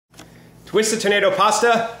Twisted Tornado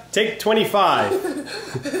Pasta, take 25.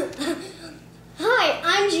 Hi,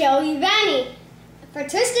 I'm Joezoni for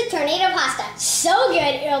Twisted Tornado Pasta. So good,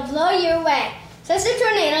 it'll blow you away. Twisted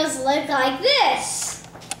tornadoes look like this.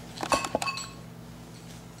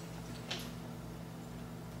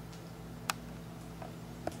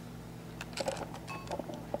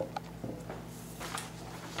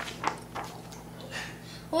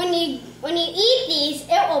 When you eat these,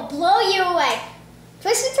 it will blow you away.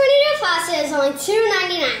 Twisted Tornado Pasta is only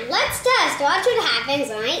 $2.99. Let's test. Watch what happens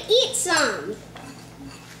when I eat some.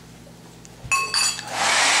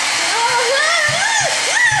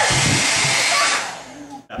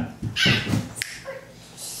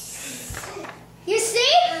 You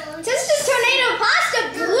see? Twisted Tornado Pasta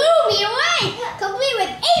blew me away, complete with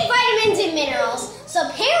 8 vitamins and minerals, so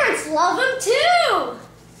parents love them too.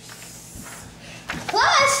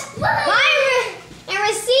 Plus, buy and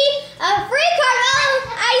receive a free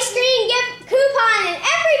Carvel ice cream gift coupon in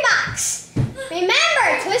every box.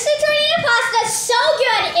 Remember, Twisted Tornado Pasta is so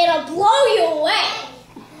good, it'll blow you away.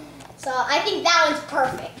 So I think that one's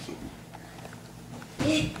perfect.